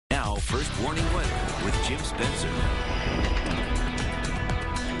First Warning Weather with Jim Spencer.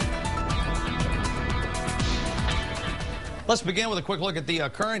 Let's begin with a quick look at the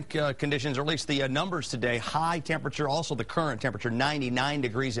current conditions, or at least the numbers today. High temperature, also the current temperature, 99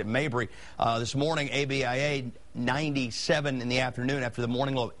 degrees at Mabry. This morning, ABIA 97 in the afternoon after the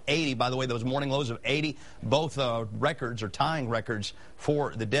morning low of 80. By the way, those morning lows of 80, both records are tying records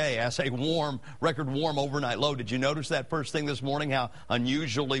for the day. I say record warm overnight low. Did you notice that first thing this morning, how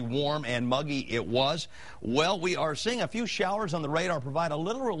unusually warm and muggy it was? Well, we are seeing a few showers on the radar provide a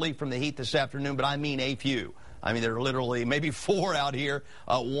little relief from the heat this afternoon, but I mean a few. I mean, there are literally maybe 4 out here,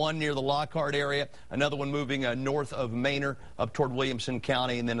 one near the Lockhart area, another one moving north of Manor up toward Williamson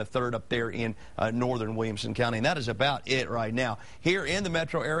County, and then a third up there in northern Williamson County. And that is about it right now. Here in the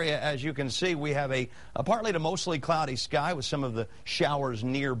metro area, as you can see, we have a partly to mostly cloudy sky with some of the showers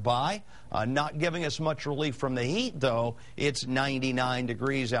nearby. Not giving us much relief from the heat, though. It's 99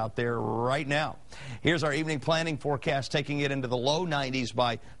 degrees out there right now. Here's our evening planning forecast, taking it into the low 90s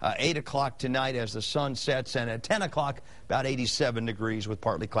by 8 o'clock tonight as the sun sets, and at 10 o'clock, about 87 degrees with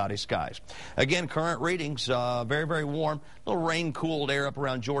partly cloudy skies. Again, current readings, very, very warm. A little rain-cooled air up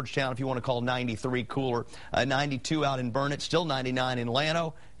around Georgetown, if you want to call 93 cooler. 92 out in Burnett, still 99 in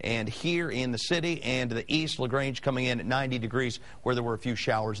Llano. And here in the city and to the east, LaGrange coming in at 90 degrees, where there were a few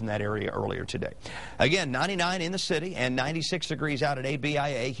showers in that area earlier today. Again, 99 in the city and 96 degrees out at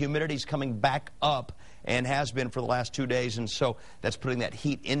ABIA. Humidity's coming back up and has been for the last 2 days, and so that's putting that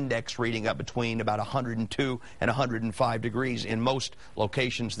heat index reading up between about 102 and 105 degrees in most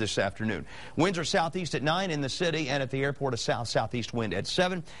locations this afternoon. Winds are southeast at 9 in the city, and at the airport a south-southeast wind at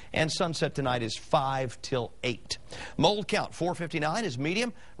 7, and sunset tonight is 5 till 8. Mold count 459 is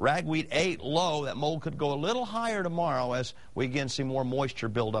medium, ragweed 8 low. That mold could go a little higher tomorrow as we again see more moisture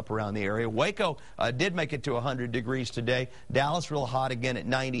build up around the area. Waco did make it to 100 degrees today. Dallas real hot again at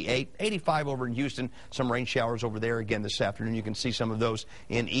 98, 85 over in Houston. Some rain showers over there again this afternoon. You can see some of those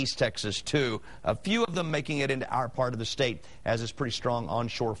in East Texas, too. A few of them making it into our part of the state as this pretty strong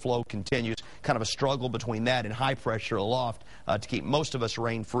onshore flow continues. Kind of a struggle between that and high pressure aloft to keep most of us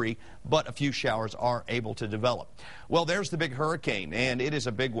rain-free, but a few showers are able to develop. Well, there's the big hurricane, and it is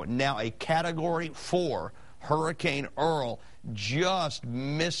a big one. Now, a Category 4 Hurricane Earl, just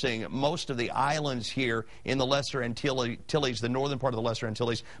missing most of the islands here in the Lesser Antilles, the northern part of the Lesser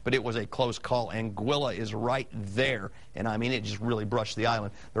Antilles, but it was a close call. Anguilla is right there, and I mean, it just really brushed the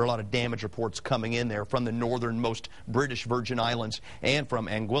island. There are a lot of damage reports coming in there from the northernmost British Virgin Islands and from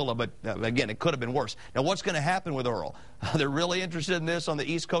Anguilla, but again, it could have been worse. Now, what's going to happen with Earl? They're really interested in this on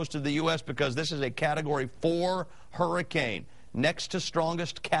the east coast of the U.S. because this is a Category 4 hurricane. Next to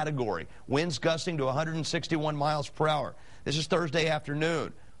strongest category. Winds gusting to 161 miles per hour. This is Thursday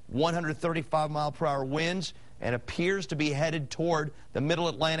afternoon. 135 mile per hour winds, and appears to be headed toward the middle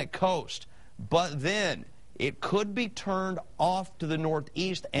Atlantic coast. But then it could be turned off to the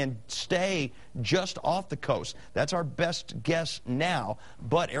northeast and stay just off the coast. That's our best guess now.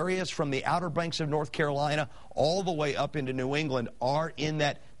 But areas from the Outer Banks of North Carolina all the way up into New England are in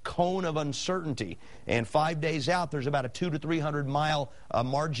that cone of uncertainty, and 5 days out there's about a 200 to 300 mile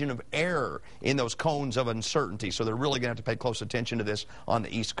margin of error in those cones of uncertainty, so they're really going to have to pay close attention to this on the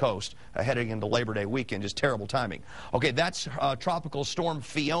east coast heading into Labor Day weekend. Just terrible timing. Okay, that's Tropical Storm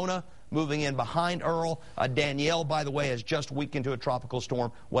Fiona moving in behind Earl. Danielle, by the way, has just weakened to a tropical storm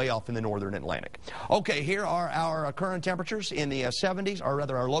way off in the northern Atlantic. Okay, here are our current temperatures in the 70s, or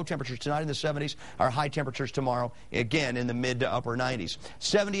rather our low temperatures tonight in the 70s, our high temperatures tomorrow, again in the mid to upper 90s.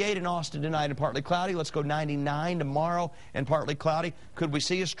 78 in Austin tonight and partly cloudy. Let's go 99 tomorrow and partly cloudy. Could we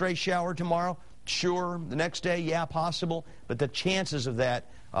see a stray shower tomorrow? Sure. The next day, yeah, possible. But the chances of that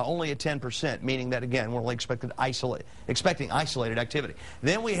only at 10%, meaning that, again, we're only expecting isolated activity.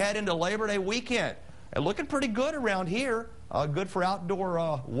 Then we head into Labor Day weekend. Looking pretty good around here. Good for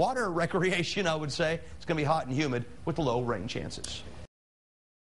outdoor water recreation, I would say. It's going to be hot and humid with low rain chances.